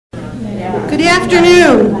Good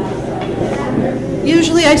afternoon.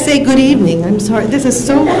 Usually I say good evening. I'm sorry. This is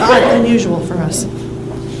so unusual for us.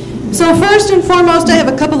 So first and foremost, I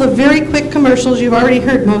have a couple of very quick commercials. You've already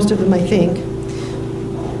heard most of them, I think.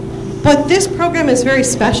 But this program is very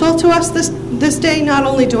special to us this day. Not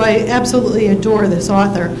only do I absolutely adore this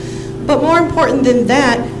author, but more important than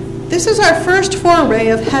that, this is our first foray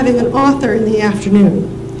of having an author in the afternoon.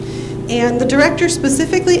 And the director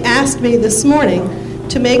specifically asked me this morning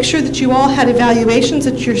to make sure that you all had evaluations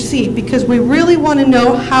at your seat, because we really want to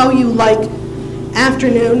know how you like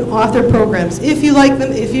afternoon author programs. If you like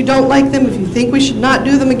them, if you don't like them, if you think we should not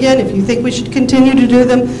do them again, if you think we should continue to do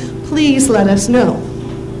them, please let us know.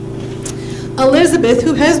 Elizabeth,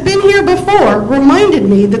 who has been here before, reminded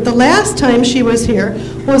me that the last time she was here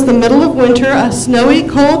was the middle of winter, a snowy,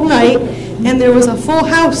 cold night, and there was a full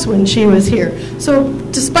house when she was here. So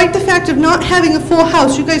despite the fact of not having a full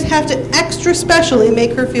house, you guys have to extra specially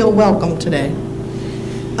make her feel welcome today.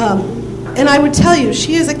 And I would tell you,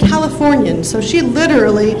 she is a Californian, so she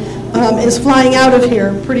literally is flying out of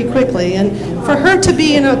here pretty quickly. And for her to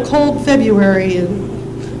be in a cold February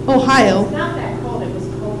in Ohio. It's not that cold, it was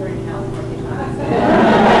colder in California.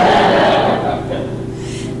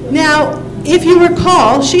 Now, if you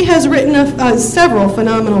recall, she has written several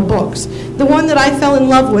phenomenal books. The one that I fell in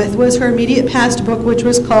love with was her immediate past book, which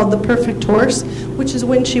was called The Perfect Horse, which is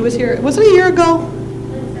when she was here. Was it a year ago?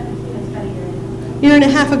 Year and a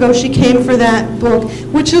half ago, she came for that book,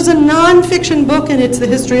 which is a nonfiction book, and it's the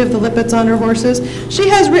history of the Lippets on her horses. She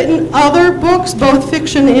has written other books, both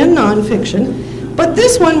fiction and nonfiction, but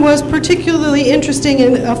this one was particularly interesting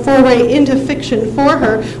in a foray into fiction for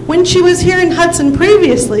her. When she was here in Hudson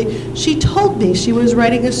previously, she told me she was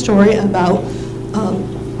writing a story about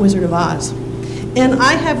Wizard of Oz. And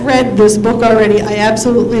I have read this book already. I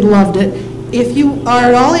absolutely loved it. If you are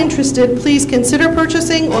at all interested, please consider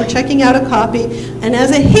purchasing or checking out a copy. And as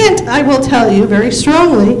a hint, I will tell you very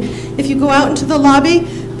strongly, if you go out into the lobby,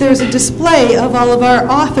 there's a display of all of our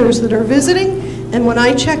authors that are visiting. And when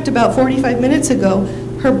I checked about 45 minutes ago,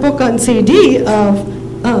 her book on CD of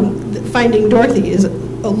Finding Dorothy is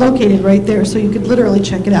located right there, so you could literally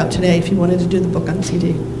check it out today if you wanted to do the book on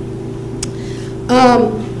CD.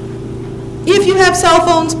 If you have cell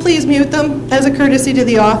phones, please mute them as a courtesy to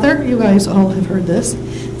the author. You guys all have heard this.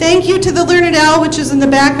 Thank you to the Learned Owl, which is in the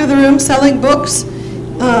back of the room selling books.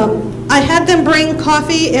 I had them bring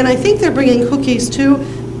coffee, and I think they're bringing cookies too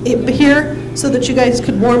here so that you guys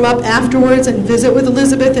could warm up afterwards and visit with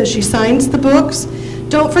Elizabeth as she signs the books.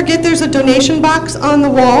 Don't forget there's a donation box on the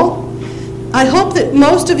wall. I hope that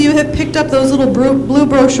most of you have picked up those little blue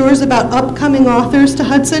brochures about upcoming authors to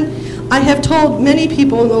Hudson. I have told many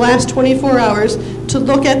people in the last 24 hours to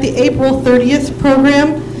look at the April 30th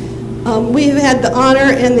program. We have had the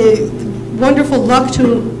honor and the wonderful luck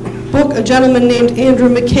to book a gentleman named Andrew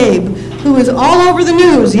McCabe, who is all over the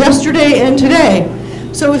news yesterday and today.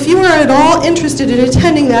 So if you are at all interested in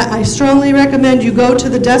attending that, I strongly recommend you go to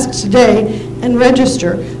the desk today and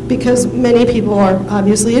register, because many people are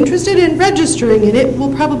obviously interested in registering, and it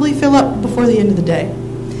will probably fill up before the end of the day.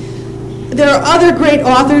 There are other great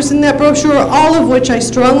authors in that brochure, all of which I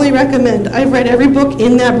strongly recommend. I've read every book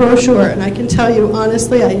in that brochure, and I can tell you,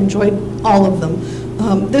 honestly, I enjoyed all of them.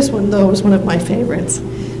 This one, though, was one of my favorites.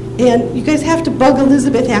 And you guys have to bug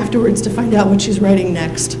Elizabeth afterwards to find out what she's writing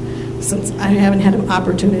next, since I haven't had an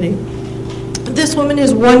opportunity. This woman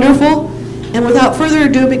is wonderful, and without further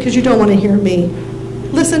ado, because you don't want to hear me,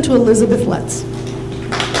 listen to Elizabeth Letts.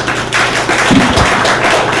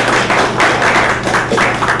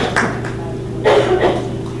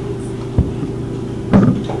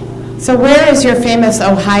 So where is your famous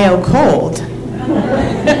Ohio cold?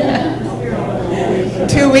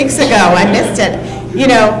 2 weeks ago, I missed it. You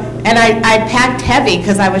know, and I packed heavy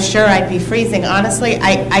because I was sure I'd be freezing. Honestly,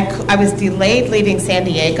 I was delayed leaving San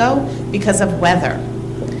Diego because of weather.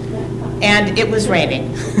 And it was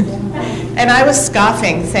raining. And I was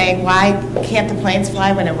scoffing, saying, why can't the planes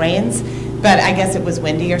fly when it rains? But I guess it was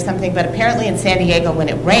windy or something. But apparently in San Diego, when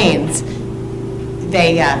it rains,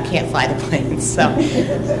 they can't fly the planes. So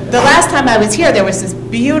the last time I was here, there was this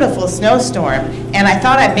beautiful snowstorm, and I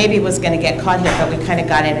thought I maybe was going to get caught here, but we kind of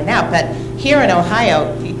got in and out. But here in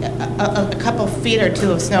Ohio, a couple feet or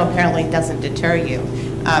two of snow apparently doesn't deter you.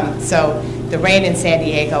 So the rain in San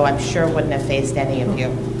Diego, I'm sure wouldn't have phased any of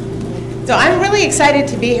you. So I'm really excited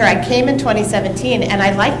to be here. I came in 2017, and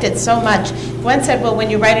I liked it so much. Gwen said, well, when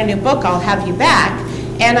you write a new book, I'll have you back.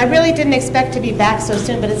 And I really didn't expect to be back so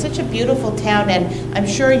soon, but it's such a beautiful town, and I'm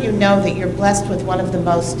sure you know that you're blessed with one of the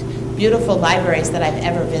most beautiful libraries that I've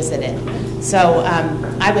ever visited. So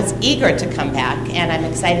I was eager to come back, and I'm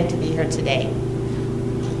excited to be here today.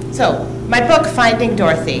 So, my book, Finding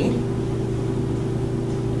Dorothy,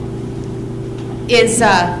 is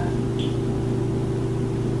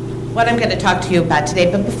what I'm going to talk to you about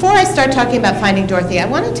today. But before I start talking about Finding Dorothy, I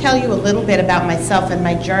want to tell you a little bit about myself and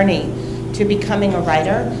my journey to becoming a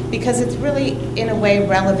writer, because it's really, in a way,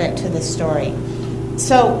 relevant to this story.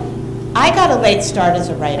 So, I got a late start as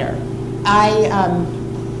a writer. I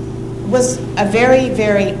was a very,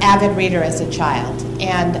 very avid reader as a child,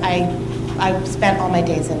 and I spent all my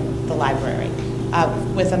days in the library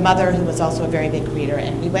with a mother who was also a very big reader,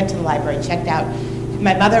 and we went to the library, checked out.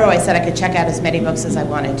 My mother always said I could check out as many books as I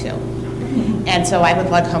wanted to, and so I would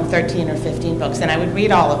lug home 13 or 15 books, and I would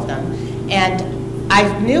read all of them, and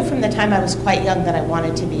I knew from the time I was quite young that I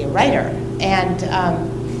wanted to be a writer, and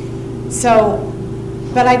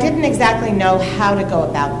but I didn't exactly know how to go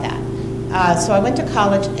about that. So I went to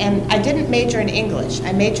college, and I didn't major in English.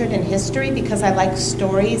 I majored in history because I like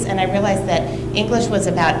stories, and I realized that English was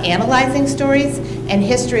about analyzing stories, and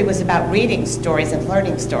history was about reading stories and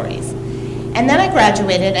learning stories. And then I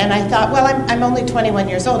graduated, and I thought, well, I'm only 21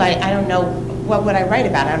 years old. I don't know, what would I write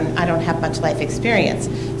about? I don't have much life experience.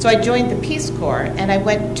 So I joined the Peace Corps, and I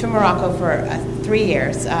went to Morocco for 3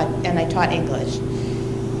 years, and I taught English.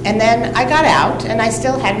 And then I got out, and I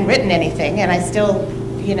still hadn't written anything, and I still,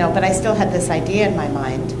 but I still had this idea in my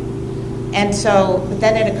mind. And so, but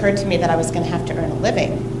then it occurred to me that I was going to have to earn a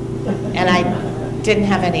living, and I didn't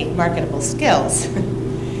have any marketable skills.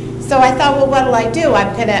 So I thought, well, what'll I do?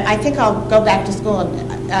 I think I'll go back to school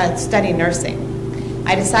and study nursing.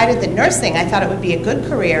 I decided that nursing, I thought it would be a good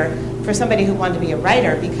career for somebody who wanted to be a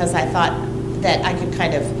writer, because I thought that I could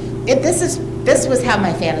this was how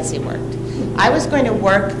my fantasy worked. I was going to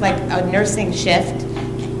work like a nursing shift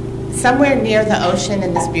somewhere near the ocean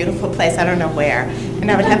in this beautiful place, I don't know where, and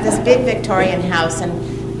I would have this big Victorian house,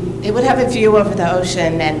 and it would have a view over the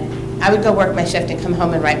ocean, and I would go work my shift and come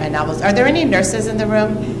home and write my novels. Are there any nurses in the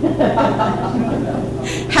room?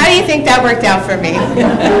 How do you think that worked out for me?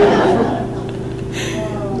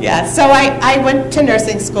 Yeah, so I went to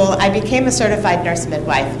nursing school. I became a certified nurse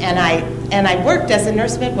midwife, and I worked as a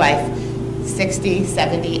nurse midwife 60,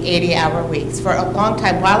 70, 80-hour weeks for a long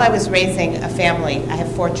time while I was raising a family. I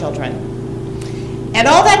have 4 children. And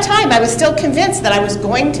all that time, I was still convinced that I was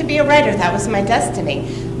going to be a writer. That was my destiny.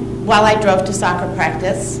 While I drove to soccer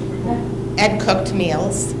practice and cooked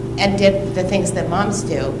meals and did the things that moms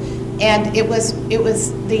do. And it was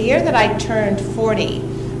the year that I turned 40.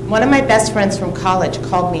 One of my best friends from college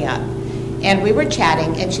called me up, and we were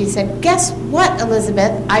chatting, and she said, "Guess what,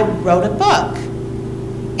 Elizabeth? I wrote a book."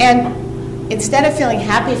 And instead of feeling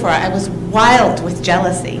happy for her, I was wild with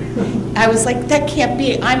jealousy. I was like, that can't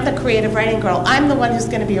be. I'm the creative writing girl. I'm the one who's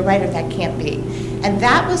going to be a writer. That can't be. And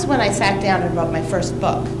that was when I sat down and wrote my first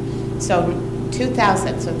book. So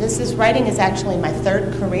 2000. So writing is actually my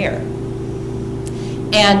 3rd career.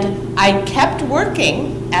 And I kept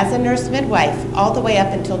working as a nurse midwife all the way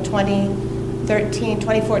up until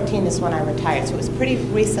 2014 is when I retired. So it was pretty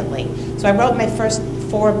recently. So I wrote my first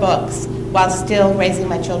 4 books while still raising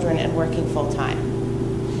my children and working full-time.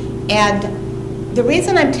 And the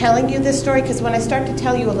reason I'm telling you this story, because when I start to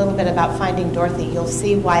tell you a little bit about Finding Dorothy, you'll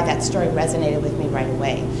see why that story resonated with me right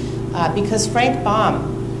away. Because Frank Baum,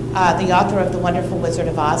 the author of The Wonderful Wizard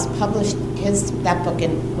of Oz, published that book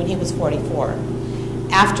when he was 44,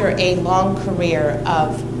 after a long career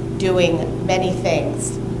of doing many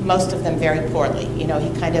things, most of them very poorly. He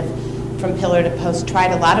kind of, from pillar to post,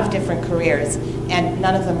 tried a lot of different careers, and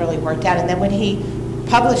none of them really worked out. And then when he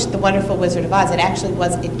published The Wonderful Wizard of Oz, it actually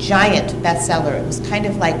was a giant bestseller. It was kind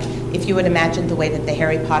of like if you would imagine the way that the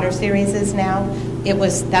Harry Potter series is now.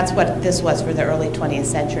 That's what this was for the early 20th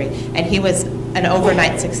century. And he was an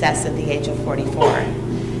overnight success at the age of 44.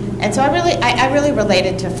 And so I really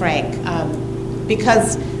related to Frank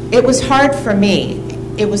because it was hard for me.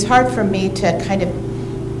 It was hard for me to kind of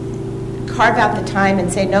carve out the time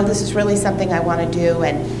and say, no, this is really something I want to do.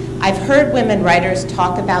 And I've heard women writers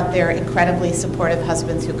talk about their incredibly supportive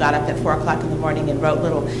husbands who got up at 4 o'clock in the morning and wrote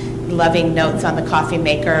little loving notes on the coffee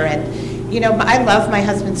maker. And, I love my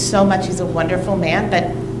husband so much. He's a wonderful man,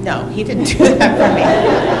 but no, he didn't do that for me.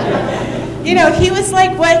 He was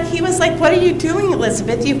like, what are you doing,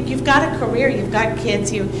 Elizabeth? You've got a career, you've got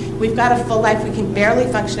kids, we've got a full life, we can barely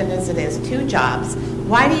function as it is, 2 jobs.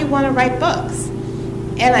 Why do you want to write books?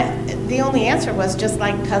 And the only answer was just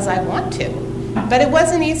because I want to. But it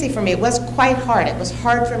wasn't easy for me. It was quite hard. It was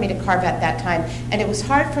hard for me to carve out that time. And it was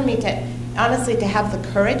hard for me to, honestly, to have the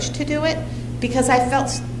courage to do it because I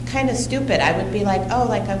felt kind of stupid. I would be like, I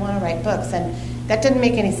want to write books. And that didn't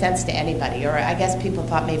make any sense to anybody. Or I guess people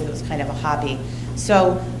thought maybe it was kind of a hobby.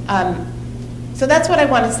 So So that's what I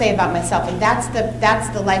want to say about myself, and that's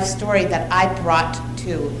the life story that I brought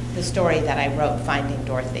to the story that I wrote, Finding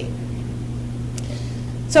Dorothy.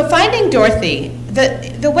 So Finding Dorothy,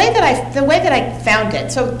 the way that I found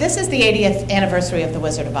it. So this is the 80th anniversary of the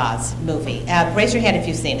Wizard of Oz movie. Raise your hand if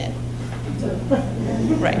you've seen it.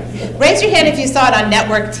 Right. Raise your hand if you saw it on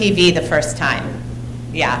network TV the first time.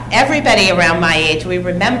 Yeah, everybody around my age, we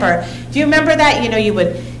remember. Do you remember that? You know,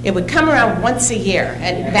 it would come around once a year,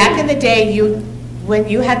 and back in the day, when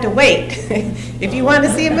you had to wait, if you wanted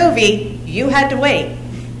to see a movie, you had to wait.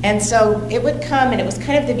 And so it would come, and it was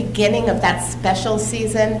kind of the beginning of that special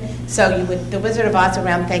season. So the Wizard of Oz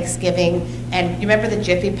around Thanksgiving, and you remember the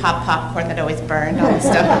Jiffy Pop popcorn that always burned on the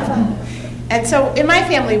stove? And so in my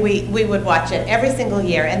family, we would watch it every single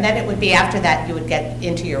year, and then it would be after that you would get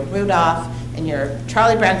into your Rudolph and your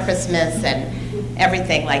Charlie Brown Christmas and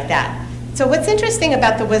everything like that. So what's interesting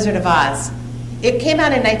about The Wizard of Oz, it came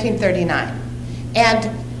out in 1939.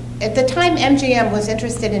 And at the time, MGM was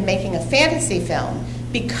interested in making a fantasy film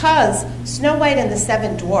because Snow White and the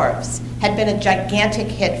Seven Dwarfs had been a gigantic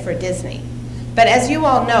hit for Disney. But as you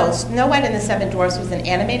all know, Snow White and the Seven Dwarfs was an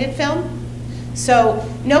animated film. So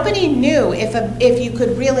nobody knew if you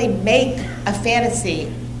could really make a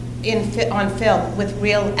fantasy on film with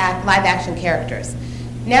real live action characters.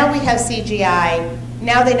 Now we have CGI.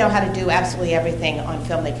 Now they know how to do absolutely everything on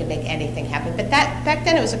film. They can make anything happen. But back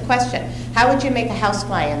then it was a question. How would you make a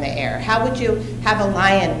housefly in the air? How would you have a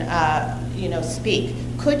lion speak?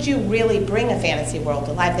 Could you really bring a fantasy world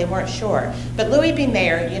to life? They weren't sure. But Louis B.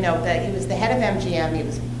 Mayer, he was the head of MGM. He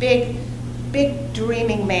was a big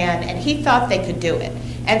dreaming man, and he thought they could do it.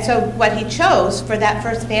 And so what he chose for that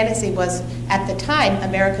first fantasy was, at the time,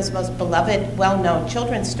 America's most beloved, well-known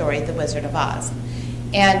children's story, The Wizard of Oz.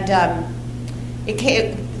 And it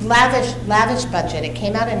came, lavish budget. It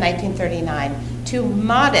came out in 1939 to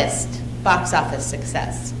modest box office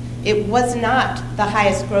success. It was not the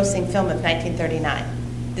highest grossing film of 1939.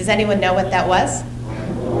 Does anyone know what that was?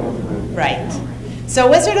 Right. So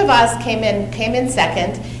Wizard of Oz came in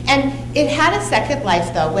second, and it had a second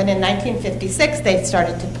life, though, when in 1956 they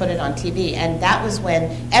started to put it on TV, and that was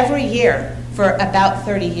when every year for about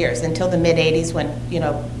 30 years, until the mid-'80s when,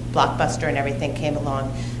 Blockbuster and everything came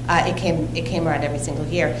along, it came around every single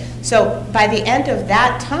year. So by the end of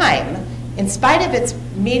that time, in spite of its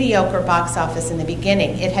mediocre box office in the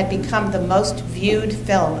beginning, it had become the most viewed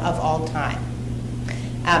film of all time.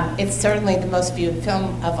 It's certainly the most viewed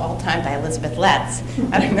film of all time by Elizabeth Letts.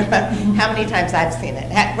 I don't know how many times I've seen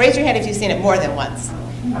it. Raise your hand if you've seen it more than once.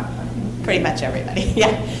 Pretty much everybody,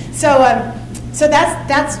 yeah. So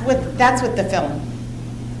that's with the film.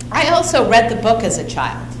 I also read the book as a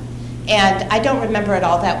child, and I don't remember it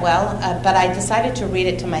all that well, but I decided to read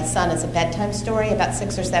it to my son as a bedtime story about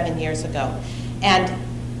 6 or 7 years ago. And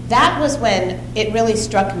that was when it really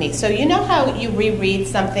struck me. So you know how you reread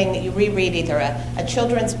something, you reread either a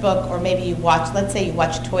children's book, or maybe you watch, let's say you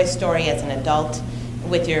watch Toy Story as an adult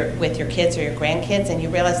with your kids or your grandkids, and you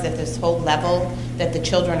realize that there's whole level that the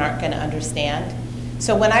children aren't going to understand.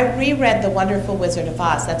 So when I reread The Wonderful Wizard of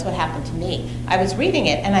Oz, that's what happened to me. I was reading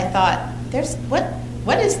it and I thought,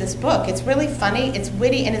 what is this book? It's really funny, it's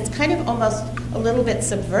witty, and it's kind of almost a little bit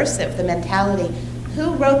subversive, the mentality.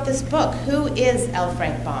 Who wrote this book? Who is L.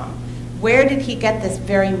 Frank Baum? Where did he get this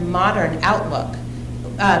very modern outlook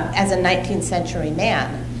as a 19th century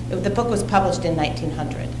man? The book was published in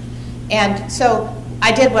 1900. And so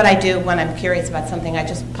I did what I do when I'm curious about something. I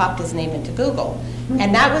just popped his name into Google.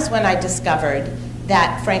 And that was when I discovered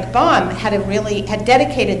that Frank Baum had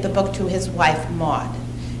dedicated the book to his wife, Maud.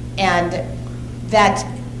 And that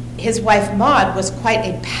his wife, Maud, was quite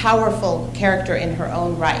a powerful character in her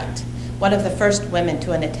own right. One of the first women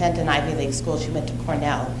to attend an Ivy League school. She went to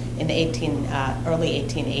Cornell in the early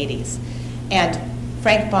 1880s. And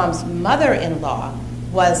Frank Baum's mother-in-law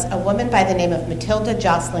was a woman by the name of Matilda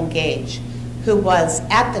Jocelyn Gage, who was,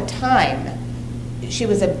 at the time, she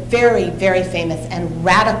was a very, very famous and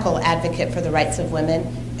radical advocate for the rights of women,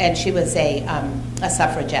 and she was a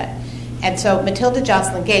suffragette. And so Matilda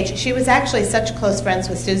Jocelyn Gage, she was actually such close friends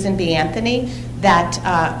with Susan B. Anthony that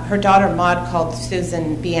her daughter Maud called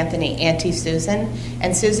Susan B. Anthony Auntie Susan.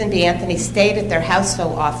 And Susan B. Anthony stayed at their house so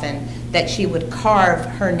often that she would carve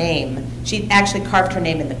her name. She actually carved her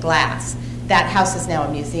name in the glass. That house is now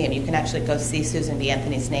a museum. You can actually go see Susan B.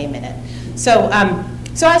 Anthony's name in it. So I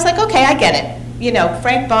was like, okay, I get it.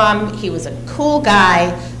 Frank Baum, he was a cool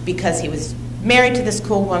guy because he was married to this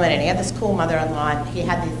cool woman, and he had this cool mother-in-law, and he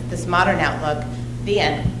had this modern outlook. The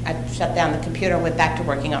end. I shut down the computer and went back to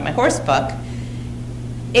working on my horse book.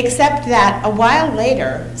 Except that a while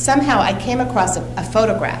later, somehow I came across a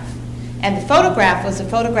photograph. And the photograph was a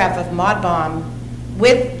photograph of Maud Baum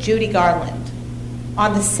with Judy Garland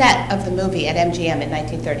on the set of the movie at MGM in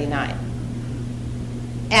 1939.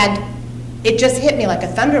 And it just hit me like a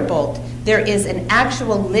thunderbolt. There is an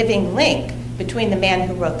actual living link between the man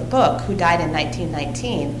who wrote the book, who died in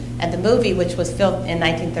 1919, and the movie, which was filmed in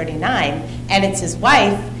 1939, and it's his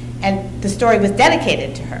wife, and the story was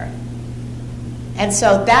dedicated to her. And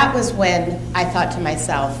so that was when I thought to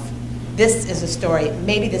myself, this is a story,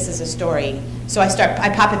 maybe this is a story. So I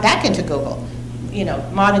pop it back into Google, you know,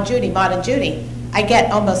 Maud and Judy, Maud and Judy. I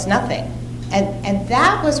get almost nothing. And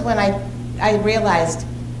that was when I realized,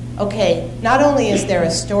 okay, not only is there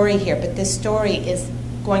a story here, but this story is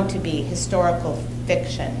going to be historical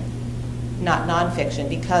fiction, not nonfiction,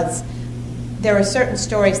 because there are certain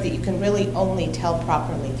stories that you can really only tell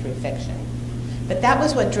properly through fiction. But that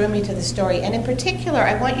was what drew me to the story. And in particular,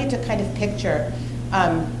 I want you to kind of picture,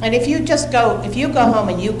 and if you go home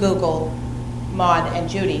and you Google Maud and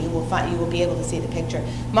Judy, you will be able to see the picture.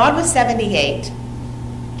 Maud was 78,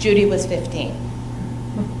 Judy was 15.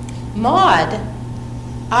 Maud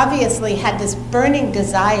obviously had this burning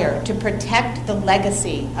desire to protect the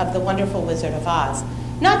legacy of the wonderful Wizard of Oz.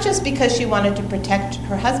 Not just because she wanted to protect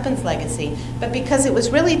her husband's legacy, but because it was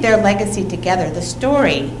really their legacy together. The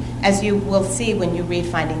story, as you will see when you read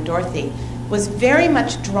Finding Dorothy, was very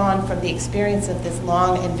much drawn from the experience of this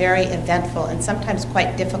long and very eventful and sometimes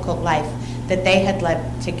quite difficult life that they had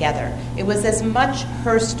led together. It was as much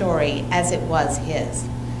her story as it was his.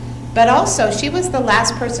 But also, she was the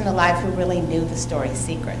last person alive who really knew the story's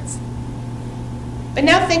secrets. But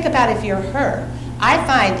now think about if you're her. I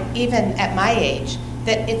find, even at my age,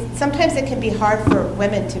 that sometimes it can be hard for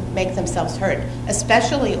women to make themselves heard,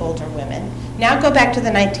 especially older women. Now go back to the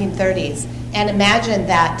 1930s and imagine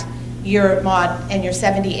that you're Maud and you're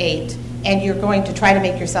 78 and you're going to try to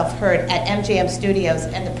make yourself heard at MGM Studios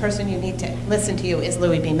and the person you need to listen to you is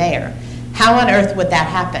Louis B. Mayer. How on earth would that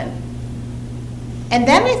happen? And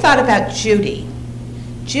then I thought about Judy.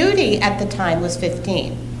 Judy at the time was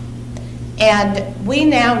 15. And we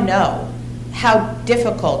now know how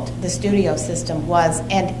difficult the studio system was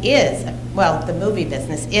and is, well, the movie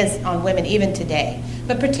business is on women even today,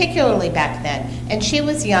 but particularly back then. And she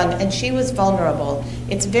was young and she was vulnerable.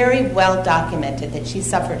 It's very well documented that she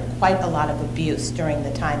suffered quite a lot of abuse during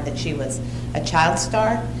the time that she was a child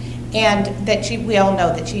star, and that we all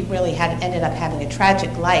know that she really ended up having a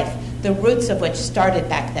tragic life, the roots of which started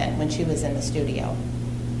back then when she was in the studio.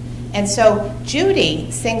 And so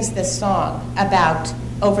Judy sings this song about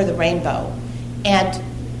Over the Rainbow. And,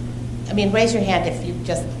 I mean, raise your hand if you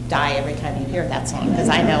just die every time you hear that song, because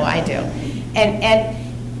I know I do.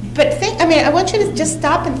 But I want you to just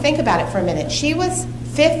stop and think about it for a minute. She was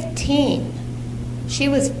 15. She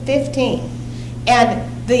was 15.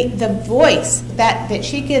 And the voice, that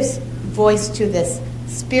she gives voice to this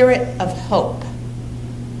spirit of hope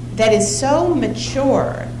that is so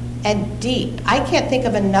mature and deep. I can't think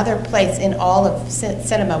of another place in all of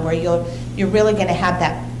cinema where you're really going to have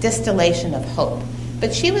that distillation of hope.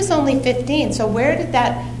 But she was only 15, so where did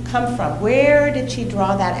that come from? Where did she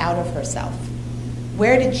draw that out of herself?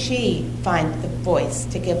 Where did she find the voice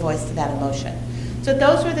to give voice to that emotion? So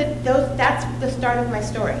that's the start of my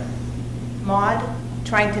story. Maud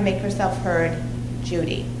trying to make herself heard,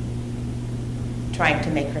 Judy trying to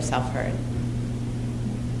make herself heard.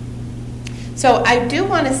 So I do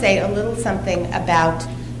want to say a little something about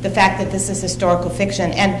the fact that this is historical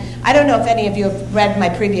fiction. And I don't know if any of you have read my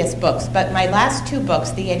previous books, but my last two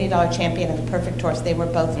books, The $80 Champion and The Perfect Horse, they were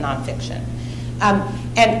both nonfiction.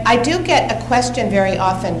 And I do get a question very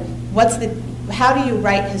often, how do you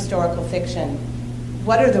write historical fiction?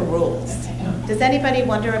 What are the rules? Does anybody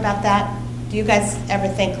wonder about that? Do you guys ever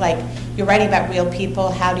think, like, you're writing about real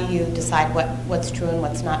people, how do you decide what's true and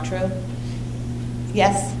what's not true?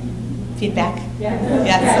 Yes? Feedback?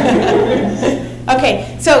 Yes.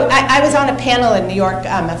 Okay, so I was on a panel in New York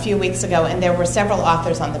a few weeks ago, and there were several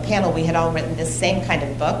authors on the panel. We had all written this same kind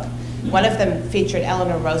of book. One of them featured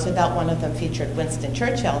Eleanor Roosevelt, one of them featured Winston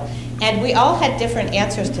Churchill, and we all had different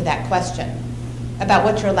answers to that question about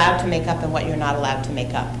what you're allowed to make up and what you're not allowed to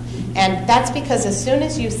make up. And that's because as soon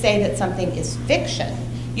as you say that something is fiction,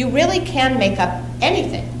 you really can make up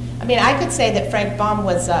anything. I mean, I could say that Frank Baum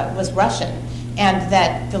was Russian, and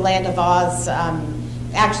that the land of Oz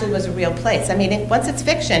actually was a real place. I mean, once it's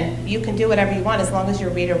fiction, you can do whatever you want as long as your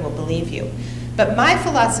reader will believe you. But my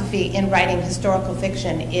philosophy in writing historical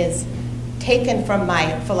fiction is taken from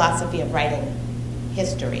my philosophy of writing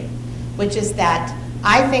history, which is that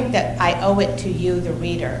I think that I owe it to you, the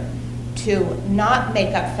reader, to not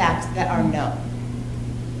make up facts that are known.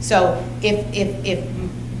 So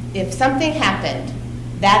if something happened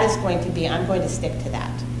that is going to be, I'm going to stick to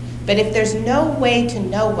that. But if there's no way to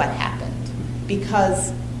know what happened,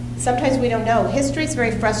 because sometimes we don't know. History is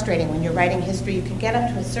very frustrating when you're writing history. You can get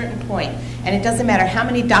up to a certain point, and it doesn't matter how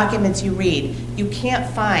many documents you read, you can't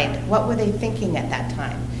find what were they thinking at that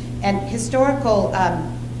time. And historical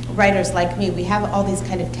writers like me, we have all these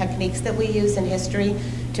kind of techniques that we use in history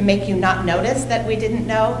to make you not notice that we didn't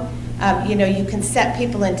know. You know, you can set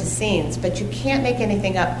people into scenes, but you can't make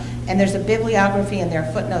anything up. And there's a bibliography and there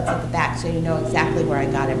are footnotes at the back, so you know exactly where I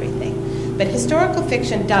got everything. But historical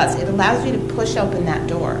fiction does. It allows you to push open that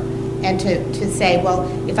door and to say, well,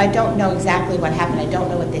 if I don't know exactly what happened, I don't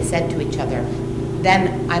know what they said to each other,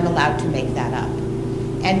 then I'm allowed to make that up.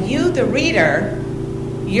 And you, the reader,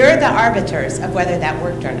 you're the arbiters of whether that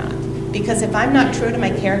worked or not. Because if I'm not true to my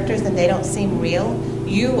characters and they don't seem real,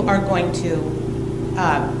 you are going to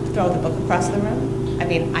throw the book across the room. I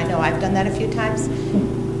mean, I know I've done that a few times.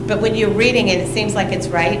 But when you're reading it, it seems like it's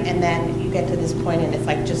right, and then you get to this point and it's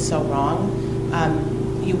like just so wrong.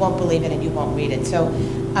 You won't believe it and you won't read it. So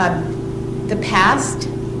the past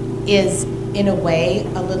is, in a way,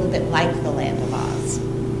 a little bit like the Land of Oz.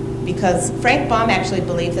 Because Frank Baum actually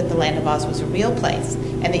believed that the Land of Oz was a real place,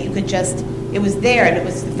 and that you could just, it was there, and it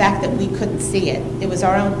was the fact that we couldn't see it. It was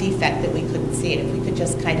our own defect that we couldn't see it. If we could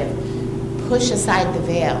just kind of push aside the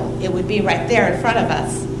veil, it would be right there in front of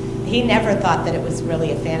us. He never thought that it was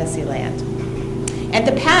really a fantasy land. And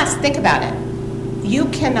the past, think about it. You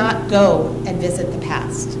cannot go and visit the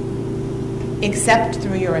past except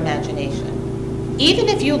through your imagination. Even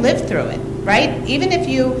if you live through it, right? Even if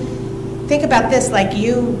you think about this, like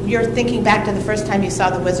you're thinking back to the first time you saw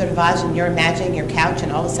The Wizard of Oz and you're imagining your couch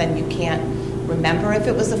and all of a sudden you can't remember if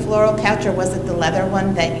it was a floral couch or was it the leather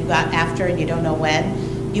one that you got after and you don't know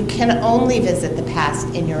when. You can only visit the past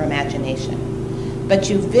in your imagination. But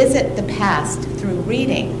you visit the past through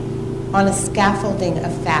reading on a scaffolding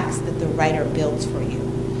of facts that the writer builds for you.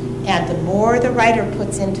 And the more the writer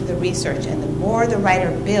puts into the research and the more the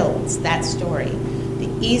writer builds that story, the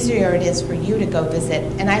easier it is for you to go visit.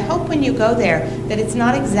 And I hope when you go there that it's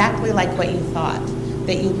not exactly like what you thought,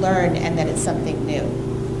 that you learn and that it's something new.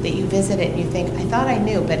 That you visit it and you think, I thought I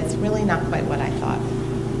knew, but it's really not quite what I thought.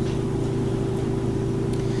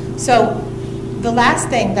 So the last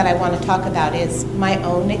thing that I want to talk about is my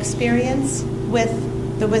own experience with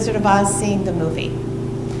The Wizard of Oz, seeing the movie.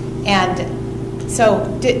 And so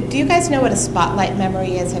do you guys know what a spotlight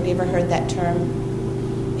memory is? Have you ever heard that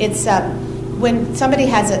term? It's when somebody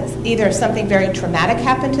has either something very traumatic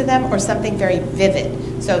happen to them or something very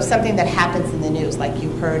vivid. So something that happens in the news, like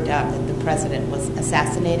you heard that the president was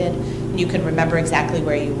assassinated, and you can remember exactly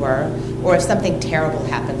where you were. Or if something terrible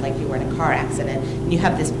happened, like you were in a car accident, and you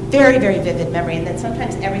have this very, very vivid memory, and then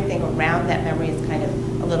sometimes everything around that memory is kind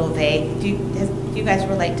of a little vague. Do you guys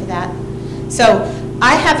relate to that? So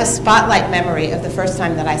I have a spotlight memory of the first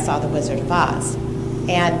time that I saw The Wizard of Oz.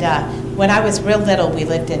 And when I was real little, we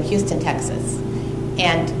lived in Houston, Texas.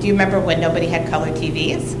 And do you remember when nobody had color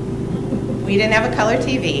TVs? We didn't have a color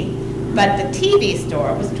TV, but the TV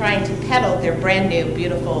store was trying to peddle their brand new,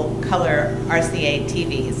 beautiful color RCA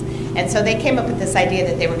TVs. And so they came up with this idea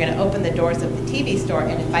that they were going to open the doors of the TV store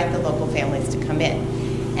and invite the local families to come in.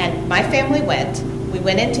 And my family went. We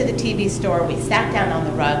went into the TV store, we sat down on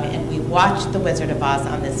the rug, and we watched The Wizard of Oz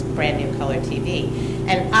on this brand new color TV.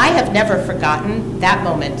 And I have never forgotten that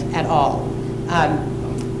moment at all.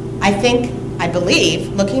 I believe,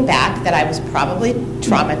 looking back, that I was probably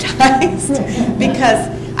traumatized because,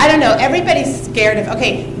 I don't know, everybody's scared of,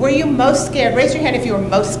 okay, were you most scared? Raise your hand if you were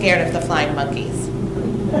most scared of the flying monkeys.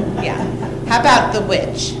 Yeah. How about the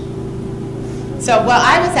witch? So, well,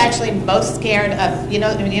 I was actually most scared of,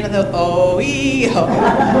 the oh-ee-oh.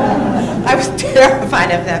 I was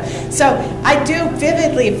terrified of them. So I do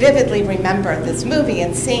vividly remember this movie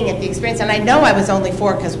and seeing it, the experience. And I know I was only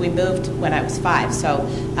 4 because we moved when I was 5. So,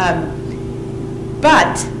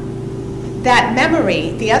 but that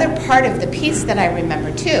memory, the other part of the piece that I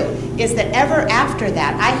remember too, is that ever after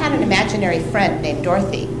that, I had an imaginary friend named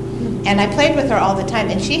Dorothy. And I played with her all the time.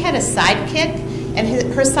 And she had a sidekick. And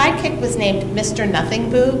her sidekick was named Mr.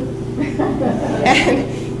 Nothing Boob. And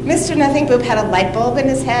Mr. Nothing Boob had a light bulb in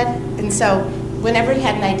his head. And so whenever he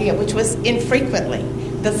had an idea, which was infrequently,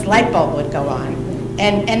 this light bulb would go on.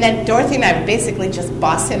 And then Dorothy and I would basically just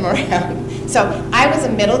boss him around. So I was a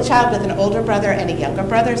middle child with an older brother and a younger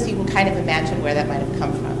brother, so you can kind of imagine where that might have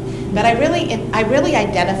come from. But I really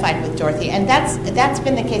identified with Dorothy. And that's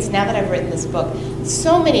been the case now that I've written this book.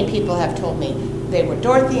 So many people have told me they were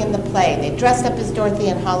Dorothy in the play. They dressed up as Dorothy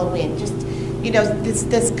on Halloween. Just,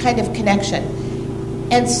 this kind of connection.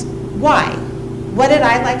 And why? What did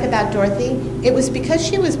I like about Dorothy? It was because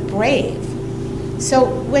she was brave.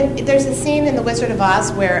 So there's a scene in The Wizard of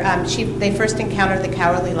Oz where they first encounter the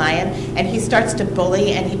Cowardly Lion, and he starts to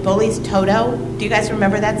bully, and he bullies Toto. Do you guys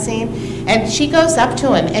remember that scene? And she goes up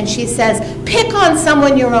to him, and she says, "Pick on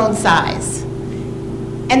someone your own size."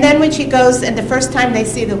 And then when she goes, and the first time they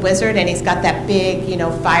see the wizard, and he's got that big,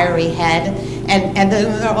 fiery head, and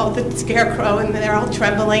they're all the scarecrow, and they're all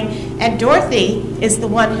trembling. And Dorothy is the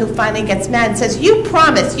one who finally gets mad and says, "You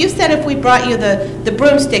promised. You said if we brought you the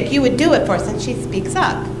broomstick, you would do it for us." And she speaks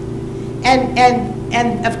up.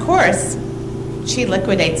 And of course, she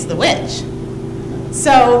liquidates the witch.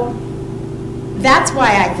 So that's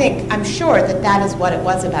why I'm sure that is what it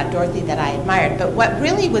was about Dorothy that I admired. But what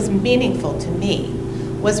really was meaningful to me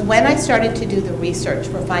was when I started to do the research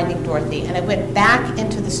for Finding Dorothy, and I went back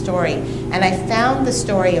into the story, and I found the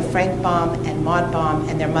story of Frank Baum and Maud Baum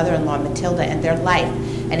and their mother-in-law Matilda and their life,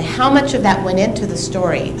 and how much of that went into the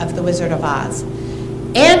story of The Wizard of Oz.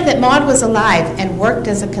 And that Maud was alive and worked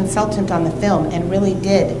as a consultant on the film and really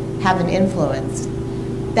did have an influence.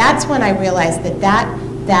 That's when I realized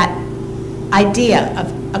that idea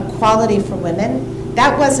of equality for women,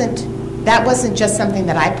 that wasn't just something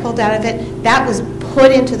that I pulled out of it. That was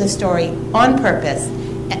put into the story on purpose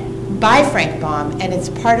by Frank Baum, and it's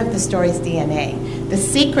part of the story's DNA. The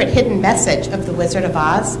secret hidden message of The Wizard of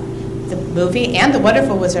Oz, the movie, and The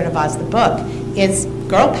Wonderful Wizard of Oz, the book, is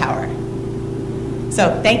girl power.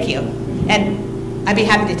 So thank you. And I'd be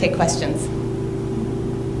happy to take questions.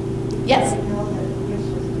 Yes?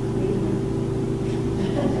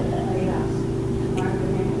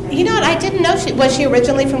 You know what, I didn't know was she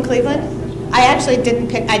originally from Cleveland? I actually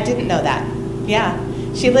I didn't know that. Yeah,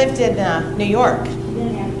 she lived in New York.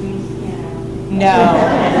 No,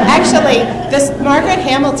 actually, Margaret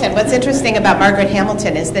Hamilton, what's interesting about Margaret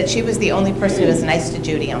Hamilton is that she was the only person who was nice to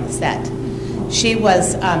Judy on the set. She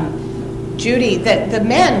was, Judy, the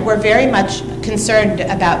men were very much concerned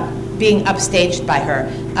about being upstaged by her,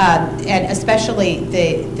 and especially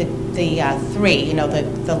the three,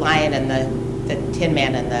 the lion and the Tin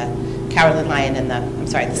Man and the Cowardly Lion and the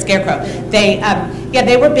Scarecrow.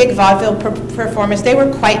 They were big vaudeville performers. They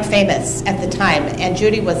were quite famous at the time, and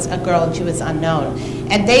Judy was a girl and she was unknown.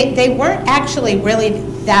 And they weren't actually really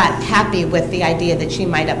that happy with the idea that she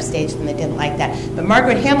might upstage them. They didn't like that. But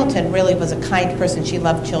Margaret Hamilton really was a kind person. She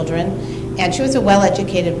loved children, and she was a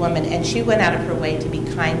well-educated woman, and she went out of her way to be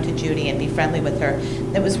kind to Judy and be friendly with her.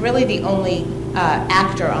 It was really the only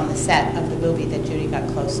actor on the set of the movie that Judy got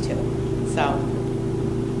close to. So.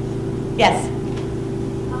 Yes?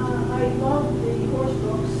 I love the horse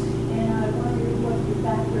books, and I wondered what your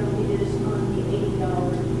background is on the $80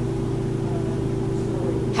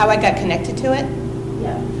 story. How I got connected to it?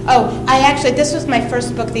 Yeah. Oh, this was my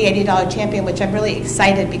first book, The $80 Champion, which I'm really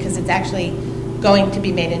excited because it's actually going to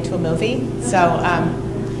be made into a movie. So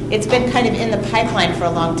it's been kind of in the pipeline for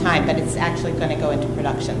a long time, but it's actually going to go into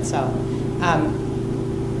production. So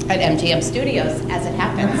at MGM Studios, as it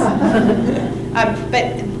happens. I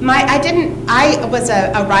was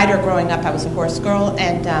a rider growing up. I was a horse girl,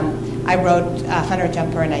 and I rode Hunter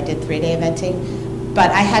Jumper, and I did 3-day eventing.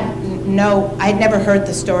 But I'd never heard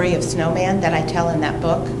the story of Snowman that I tell in that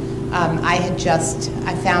book.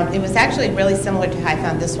 I found, it was actually really similar to how I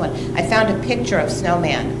found this one. I found a picture of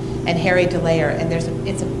Snowman and Harry DeLayer, and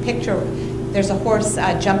it's a picture, there's a horse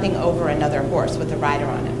jumping over another horse with a rider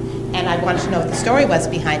on him. And I wanted to know what the story was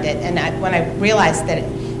behind it, and when I realized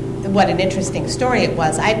what an interesting story it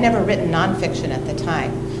was, I'd never written nonfiction at the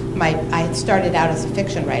time. I had started out as a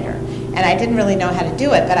fiction writer, and I didn't really know how to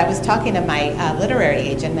do it, but I was talking to my literary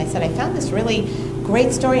agent, and I said, I found this really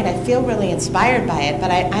great story, and I feel really inspired by it, but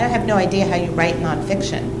I have no idea how you write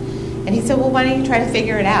nonfiction. And he said, well, why don't you try to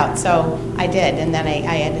figure it out? So I did, and then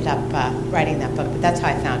I ended up writing that book, but that's how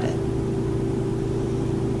I found it.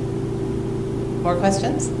 More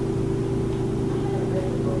questions?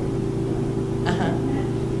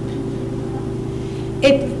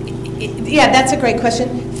 Yeah, that's a great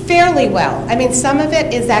question. Fairly well. I mean, some of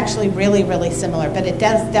it is actually really, really similar, but it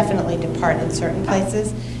does definitely depart in certain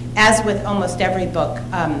places. As with almost every book,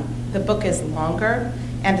 the book is longer,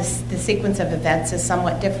 and the sequence of events is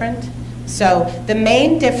somewhat different. So the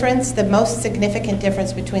main difference, the most significant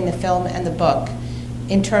difference between the film and the book,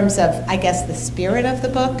 in terms of, I guess, the spirit of the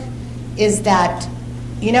book, is that,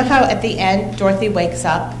 you know how at the end Dorothy wakes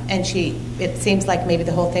up and it seems like maybe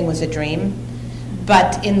the whole thing was a dream?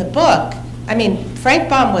 But in the book, I mean, Frank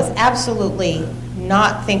Baum was absolutely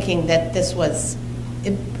not thinking that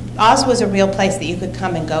Oz was a real place that you could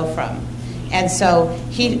come and go from. And so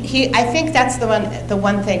I think that's the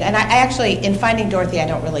one thing, and I actually, in Finding Dorothy, I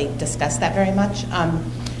don't really discuss that very much,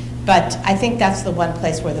 but I think that's the one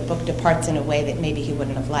place where the book departs in a way that maybe he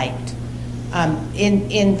wouldn't have liked.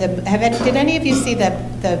 Did any of you see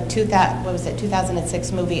the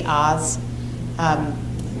 2006 movie Oz?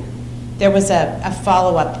 There was a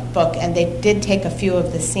follow-up book, and they did take a few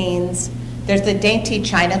of the scenes. There's the dainty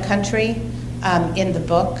China country in the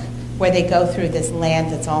book, where they go through this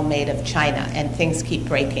land that's all made of china, and things keep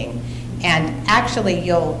breaking. And actually,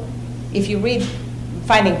 if you read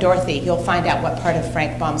Finding Dorothy, you'll find out what part of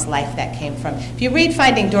Frank Baum's life that came from. If you read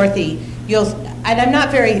Finding Dorothy, and I'm not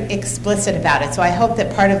very explicit about it, so I hope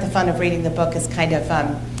that part of the fun of reading the book is kind of,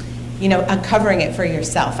 uncovering it for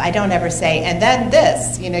yourself. I don't ever say, and then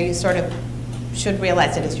this, you sort of should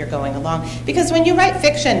realize it as you're going along. Because when you write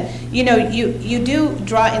fiction, you do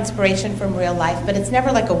draw inspiration from real life, but it's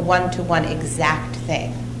never like a one-to-one exact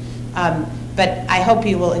thing. But I hope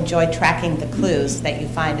you will enjoy tracking the clues that you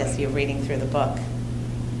find as you're reading through the book.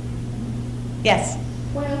 Yes?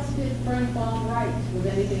 What else did Frank Baum write? Was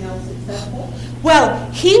anything else successful?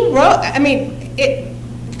 Well, he wrote, it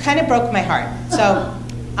kind of broke my heart. So,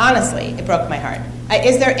 honestly, it broke my heart.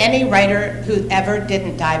 Is there any writer who ever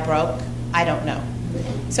didn't die broke? I don't know.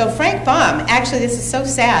 So Frank Baum, actually, this is so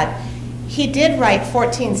sad, he did write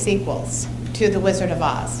 14 sequels to The Wizard of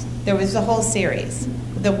Oz. There was a whole series.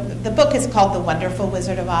 The book is called The Wonderful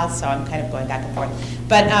Wizard of Oz, so I'm kind of going back and forth.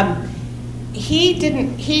 But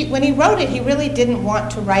when he wrote it, he really didn't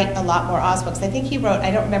want to write a lot more Oz books. I think he wrote,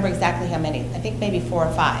 I don't remember exactly how many, I think maybe 4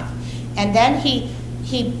 or 5. And then he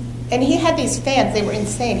had these fans, they were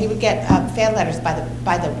insane. He would get fan letters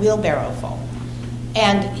by the wheelbarrow full.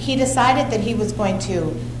 And he decided that he was going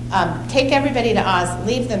to take everybody to Oz,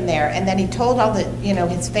 leave them there, and then he told all the,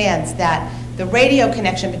 his fans that the radio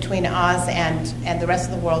connection between Oz and the rest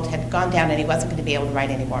of the world had gone down, and he wasn't going to be able to write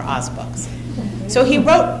any more Oz books. So he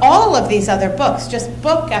wrote all of these other books, just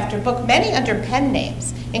book after book, many under pen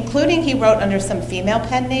names, including he wrote under some female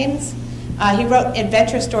pen names. He wrote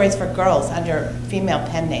adventure stories for girls under female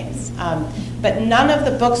pen names. But none of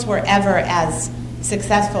the books were ever as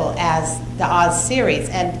successful as the Oz series.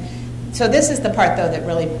 And so this is the part, though, that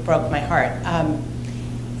really broke my heart.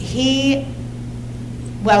 He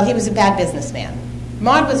was a bad businessman.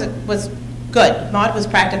 Maud was good. Maud was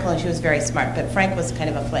practical and she was very smart, but Frank was kind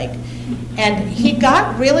of a flake. And he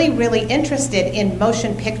got really, really interested in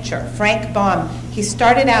motion picture. Frank Baum, he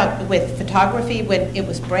started out with photography when it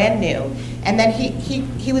was brand new, and then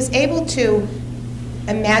he was able to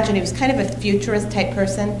imagine, he was kind of a futurist type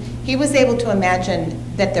person, he was able to imagine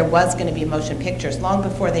that there was going to be motion pictures long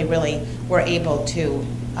before they really were able to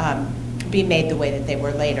be made the way that they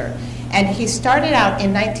were later. And he started out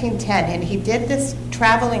in 1910, and he did this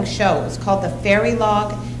traveling show. It was called the Fairy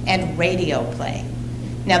Log and Radio Play.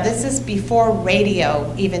 Now, this is before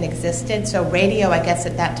radio even existed, so radio, I guess,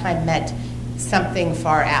 at that time meant something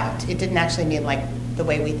far out. It didn't actually mean like the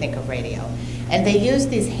way we think of radio. And they used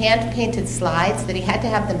these hand-painted slides that he had to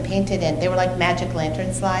have them painted in. They were like magic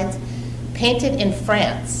lantern slides, painted in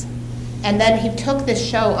France. And then he took this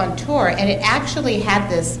show on tour, and it actually had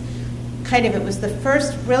this it was the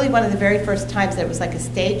first, really one of the very first times that it was like a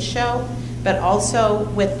stage show, but also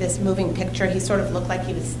with this moving picture. He sort of looked like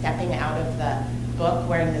he was stepping out of the book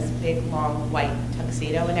wearing this big, long, white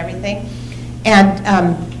tuxedo and everything.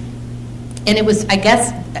 And it was, I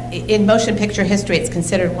guess, in motion picture history, it's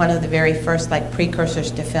considered one of the very first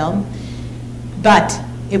precursors to film. But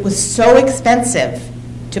it was so expensive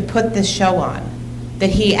to put this show on that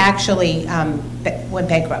he actually went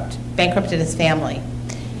bankrupted his family.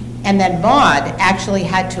 And then Maud actually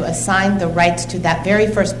had to assign the rights to that very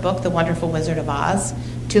first book, The Wonderful Wizard of Oz,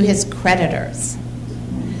 to his creditors.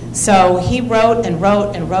 So he wrote and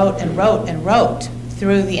wrote and wrote and wrote and wrote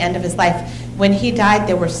through the end of his life. When he died,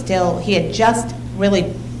 he had just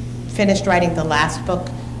really finished writing the last book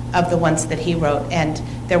of the ones that he wrote, and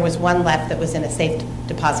there was one left that was in a safe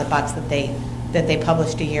deposit box that they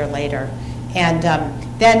published a year later. And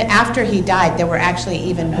then after he died, there were actually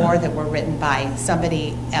even more that were written by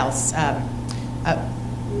somebody else,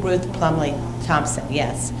 Ruth Plumley Thompson,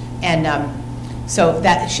 yes. And so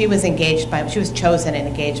that she was chosen and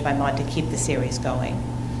engaged by Maud to keep the series going.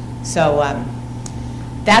 So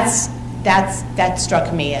that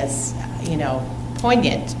struck me as,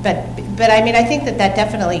 poignant. But I mean, I think that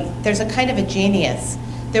definitely, there's a kind of a genius.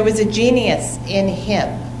 There was a genius in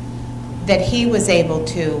him that he was able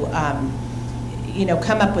to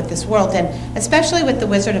come up with this world. And especially with The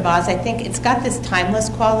Wizard of Oz, I think it's got this timeless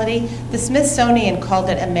quality. The Smithsonian called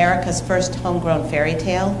it America's first homegrown fairy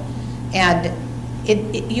tale. And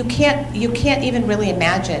you can't even really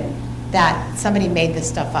imagine that somebody made this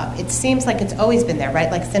stuff up. It seems like it's always been there,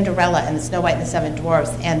 right? Like Cinderella and the Snow White and the Seven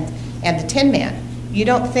Dwarfs and the Tin Man. You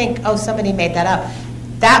don't think, oh, somebody made that up.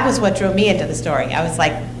 That was what drew me into the story. I was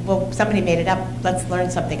like, well, somebody made it up. Let's learn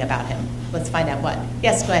something about him. Let's find out what.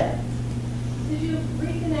 Yes, go ahead. Did you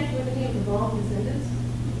reconnect with any of the Ball descendants?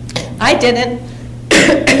 I didn't.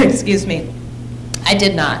 Excuse me. I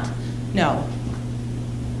did not. No.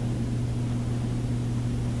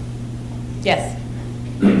 Yes.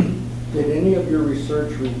 Did any of your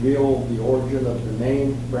research reveal the origin of the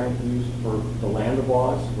name Frank used for the Land of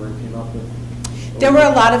Oz, where it came up with? There were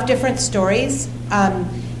a lot of different stories, and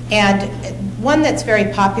one that's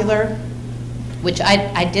very popular, which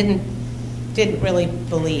I didn't really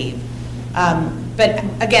believe. But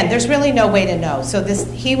again, there's really no way to know. So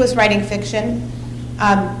he was writing fiction,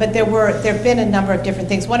 but there've been a number of different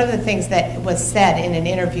things. One of the things that was said in an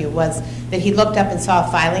interview was that he looked up and saw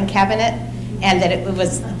a filing cabinet, and that it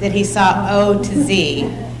was that he saw O to Z,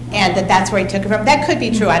 and that's where he took it from. That could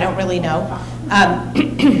be true. I don't really know.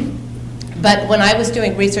 But when I was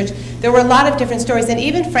doing research, there were a lot of different stories, and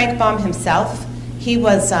even Frank Baum himself, he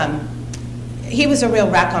was a real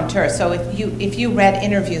raconteur. So if you read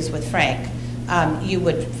interviews with Frank, you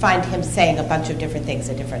would find him saying a bunch of different things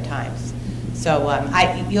at different times. So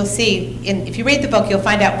you'll see, if you read the book, you'll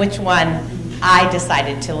find out which one I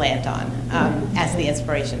decided to land on as the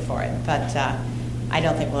inspiration for it. But I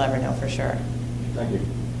don't think we'll ever know for sure. Thank you.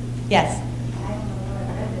 Yes? I don't know what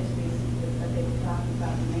I read this recently, but they were talking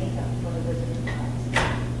about the makeup for the Wizard of Oz.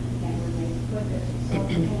 And when they put the Silver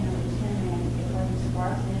Pen on the Tin Man, it wasn't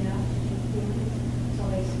sparkly enough to keep moving. So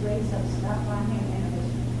they sprayed some stuff on him, and it was,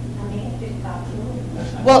 I mean, it just got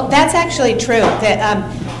through. Well, that's actually true. That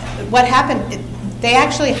what happened, they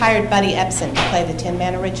actually hired Buddy Ebsen to play the Tin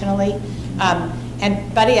Man originally.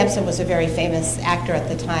 And Buddy Ebsen was a very famous actor at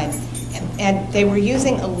the time. And they were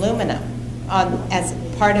using aluminum as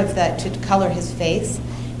part of to color his face.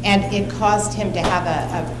 And it caused him to have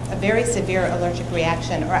a very severe allergic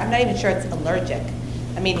reaction, or I'm not even sure it's allergic.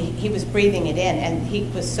 I mean, he was breathing it in, and he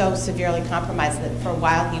was so severely compromised that for a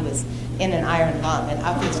while he was in an iron lung. And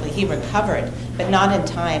obviously he recovered, but not in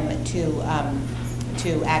time to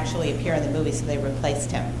actually appear in the movie, so they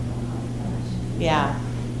replaced him. Yeah.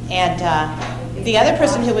 And the other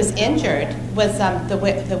person who was injured was the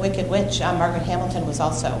Wicked Witch. Margaret Hamilton was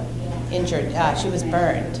also injured. She was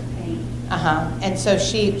burned. And so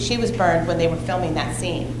she was burned when they were filming that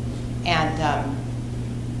scene. And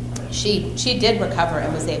she did recover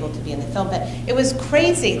and was able to be in the film. But it was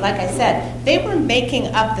crazy. Like I said, they were making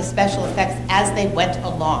up the special effects as they went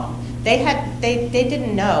along. They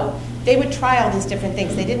didn't know. They would try all these different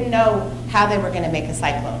things. They didn't know how they were going to make a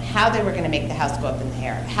cyclone, how they were going to make the house go up in the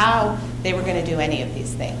air, how they were going to do any of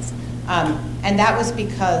these things. And that was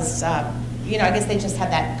because, I guess they just had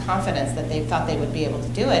that confidence that they thought they would be able to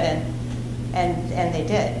do it, and they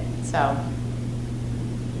did. So.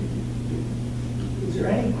 Is there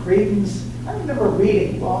any credence? I remember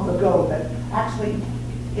reading long ago that actually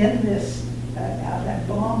in this, that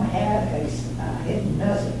Baum had a hidden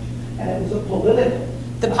message, and it was a political.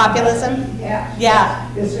 The populism? Yeah.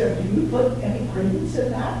 Yeah. Do you put any credence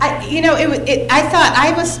in that? I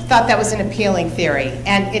thought that was an appealing theory,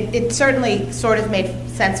 and it certainly sort of made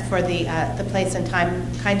sense for the place and time,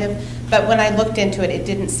 kind of. But when I looked into it, it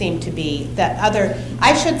didn't seem to be that other.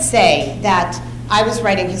 I should say that I was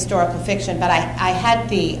writing historical fiction, but I had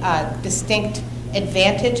the distinct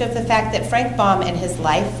advantage of the fact that Frank Baum and his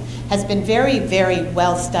life has been very, very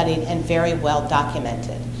well studied and very well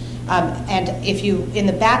documented. And in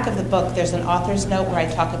the back of the book, there's an author's note where I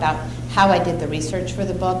talk about how I did the research for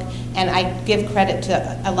the book, and I give credit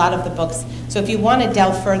to a lot of the books. So if you want to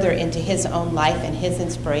delve further into his own life and his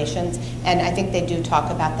inspirations, and I think they do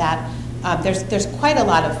talk about that, there's quite a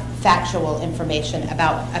lot of factual information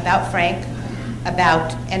about Frank,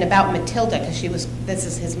 about Matilda, because this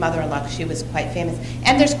is his mother-in-law, because she was quite famous,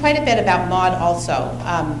 and there's quite a bit about Maud also.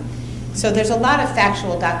 So there's a lot of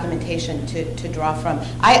factual documentation to draw from.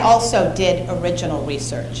 I also did original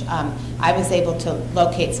research. I was able to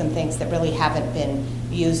locate some things that really haven't been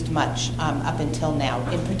used much up until now.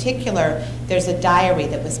 In particular, there's a diary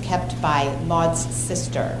that was kept by Maud's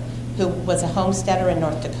sister, who was a homesteader in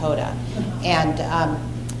North Dakota. And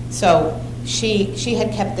so she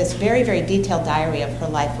had kept this very, very detailed diary of her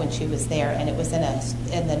life when she was there, and it was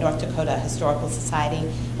in the North Dakota Historical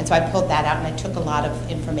Society. And so I pulled that out, and I took a lot of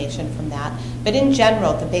information from that. But in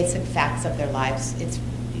general, the basic facts of their lives, it's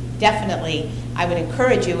definitely, I would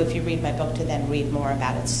encourage you, if you read my book, to then read more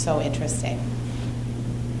about it. It's so interesting.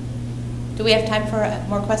 Do we have time for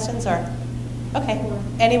more questions, or? Okay.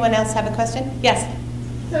 Anyone else have a question? Yes?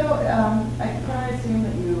 So I can assume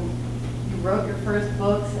that you wrote your first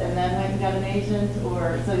books and then went and got an agent,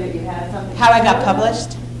 or so that you had something. How I got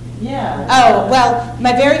published? Yeah. Oh, well,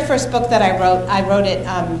 my very first book that I wrote it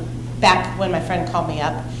back when my friend called me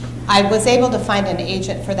up. I was able to find an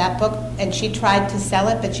agent for that book, and she tried to sell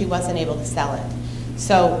it, but she wasn't able to sell it.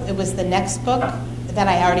 So it was the next book that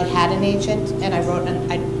I already had an agent, and I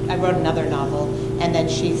wrote another novel, and then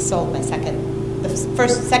she sold my second. The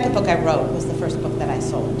second book I wrote was the first book that I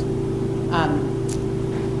sold.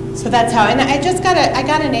 So that's how. And I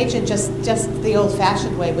got an agent just the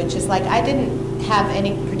old-fashioned way, which is like I didn't have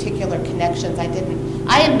any particular connections. I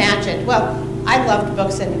imagined. Well, I loved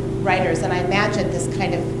books and writers, and I imagined this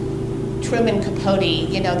kind of Truman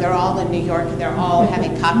Capote, they're all in New York and they're all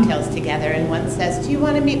having cocktails together, and one says, "Do you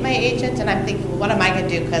want to meet my agent?" And I'm thinking, well, what am I going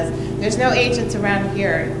to do? Because there's no agents around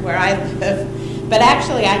here where I live. But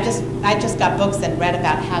actually, I just got books and read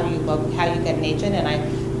about how you get an agent, and I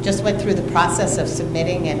just went through the process of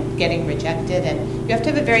submitting and getting rejected. And you have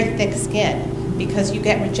to have a very thick skin because you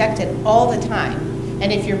get rejected all the time.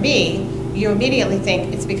 And if you're me, you immediately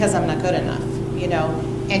think it's because I'm not good enough,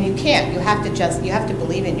 And you can't. You have to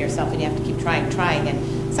believe in yourself, and you have to keep trying.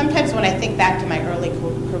 And sometimes when I think back to my early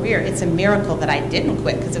career, it's a miracle that I didn't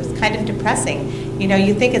quit because it was kind of depressing.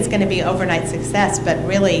 You think it's going to be overnight success, but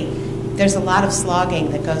really there's a lot of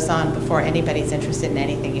slogging that goes on before anybody's interested in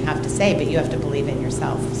anything you have to say, but you have to believe in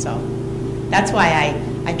yourself. So that's why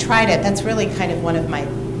I try to, that's really kind of one of my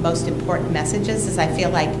most important messages is I feel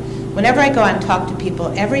like whenever I go out and talk to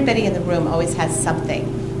people, everybody in the room always has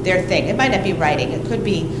something, their thing. It might not be writing. It could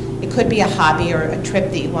be a hobby or a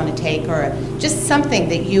trip that you want to take or just something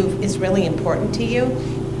that is really important to you.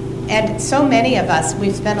 And so many of us,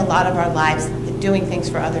 we've spent a lot of our lives doing things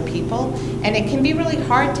for other people, and it can be really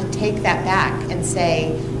hard to take that back and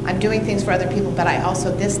say, I'm doing things for other people, but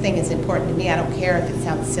this thing is important to me. I don't care if it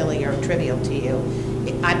sounds silly or trivial to you.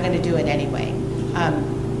 I'm going to do it anyway.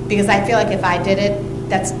 Because I feel like if I did it,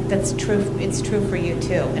 that's true. It's true for you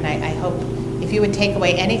too. And I hope if you would take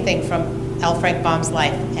away anything from L. Frank Baum's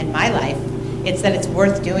life and my life, it's that it's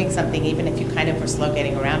worth doing something, even if you kind of were slow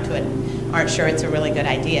getting around to it and aren't sure it's a really good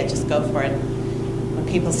idea. Just go for it. When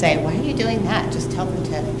people say, "Why are you doing that?" just tell them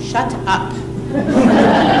to shut up.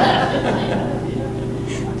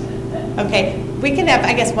 Okay, we can have,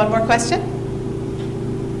 I guess, one more question.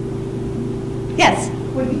 Yes.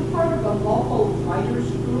 Were you part of a local writers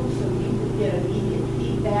group so you could get immediate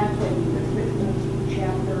feedback when you had written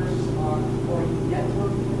chapters or you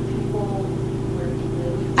networked with people where you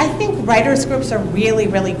lived? I think writers groups are really,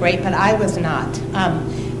 really great, but I was not.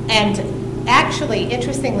 And actually,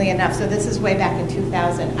 interestingly enough, so this is way back in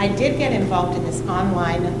 2000, I did get involved in this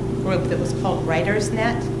online group that was called Writers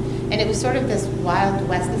Net, and it was sort of this Wild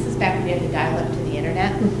West. This is back when you had to dial up to the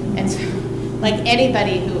internet, and so, like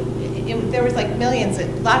anybody there was like millions,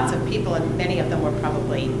 lots of people, and many of them were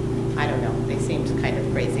probably, I don't know, they seemed kind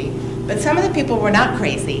of crazy. But some of the people were not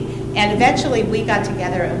crazy. And eventually we got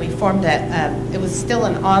together and we formed it was still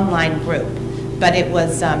an online group, but it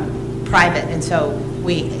was private. And so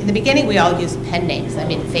in the beginning we all used pen names,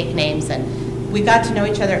 fake names, and we got to know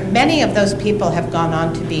each other. Many of those people have gone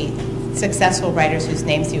on to be successful writers whose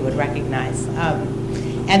names you would recognize.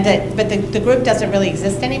 But the group doesn't really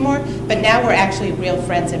exist anymore, but now we're actually real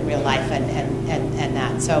friends in real life and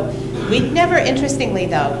that. So we never, interestingly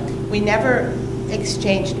though, we never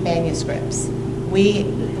exchanged manuscripts. We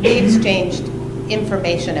exchanged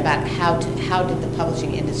information about how did the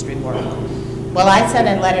publishing industry work. Well, I sent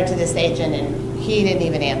a letter to this agent and he didn't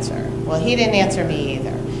even answer. Well, he didn't answer me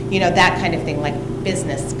either. That kind of thing, like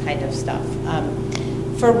business kind of stuff.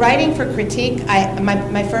 For writing for critique,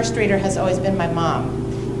 my first reader has always been my mom,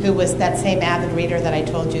 who was that same avid reader that I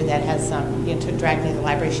told you that has dragged me to the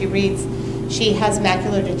library. She has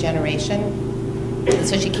macular degeneration,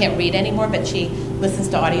 so she can't read anymore, but she listens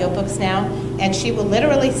to audiobooks now, and she will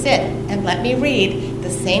literally sit and let me read the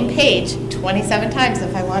same page 27 times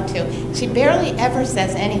if I want to. She barely ever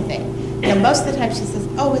says anything. Most of the time she says,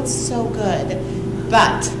 "Oh, it's so good,"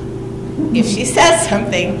 but if she says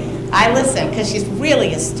something, I listen because she's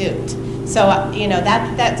really astute. So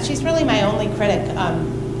that she's really my only critic.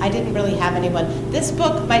 I didn't really have anyone. This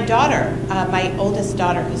book, my daughter, my oldest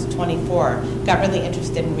daughter, who's 24, got really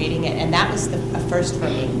interested in reading it, and that was a first for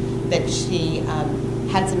me, that she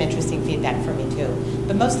had some interesting feedback for me too.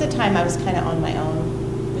 But most of the time I was kind of on my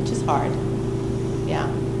own, which is hard. Yeah.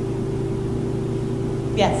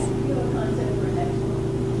 Yes? Do you have a concept for a next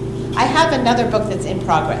one? I have another book that's in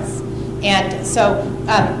progress. And so,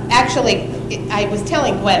 actually, I was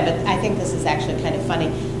telling Gwen, but I think this is actually kind of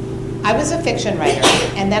funny. I was a fiction writer,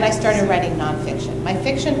 and then I started writing nonfiction. My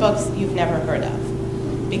fiction books you've never heard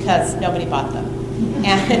of, because nobody bought them.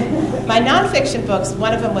 And my nonfiction books,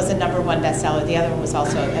 one of them was a #1 bestseller, the other one was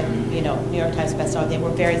also a New York Times bestseller. They were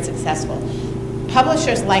very successful.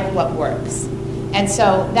 Publishers like what works. And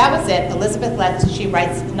so that was it. Elizabeth Letts, she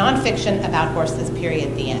writes nonfiction about horses,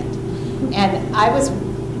 period, the end. And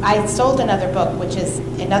I sold another book, which is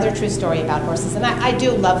another true story about horses. And I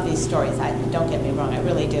do love these stories. Don't get me wrong, I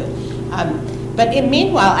really do. But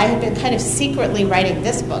meanwhile, I had been kind of secretly writing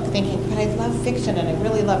this book, thinking, but I love fiction and I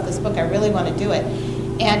really love this book. I really want to do it.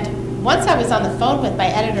 And once I was on the phone with my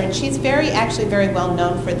editor, and she's actually very well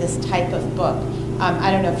known for this type of book.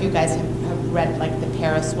 I don't know if you guys have read, like The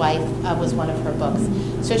Paris Wife was one of her books.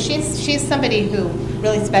 So she's somebody who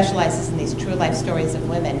really specializes in these true life stories of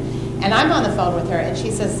women. And I'm on the phone with her, and she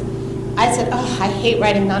says, I said, oh, I hate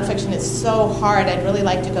writing nonfiction. It's so hard. I'd really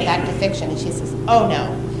like to go back to fiction. And she says, oh,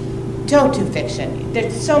 no, don't do fiction.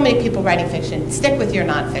 There's so many people writing fiction. Stick with your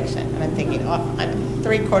nonfiction. And I'm thinking, oh, I'm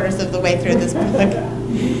 3/4 of the way through this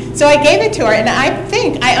book. So I gave it to her, and I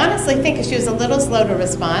honestly think she was a little slow to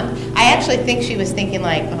respond. I actually think she was thinking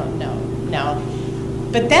like, oh, no.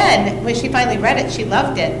 But then, when she finally read it, she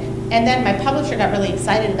loved it. And then my publisher got really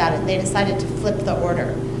excited about it, and they decided to flip the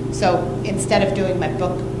order. So instead of doing my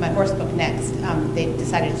horse book next, they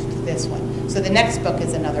decided to do this one. So the next book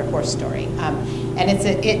is another horse story. And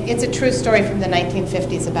it's a true story from the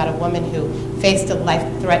 1950s about a woman who faced a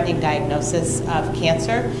life-threatening diagnosis of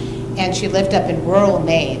cancer. And she lived up in rural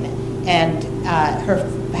Maine and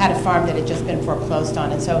had a farm that had just been foreclosed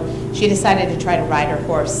on. And so she decided to try to ride her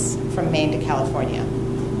horse from Maine to California.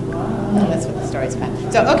 And that's what the story's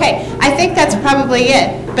about. So, okay, I think that's probably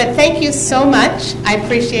it. But thank you so much. I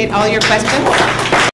appreciate all your questions.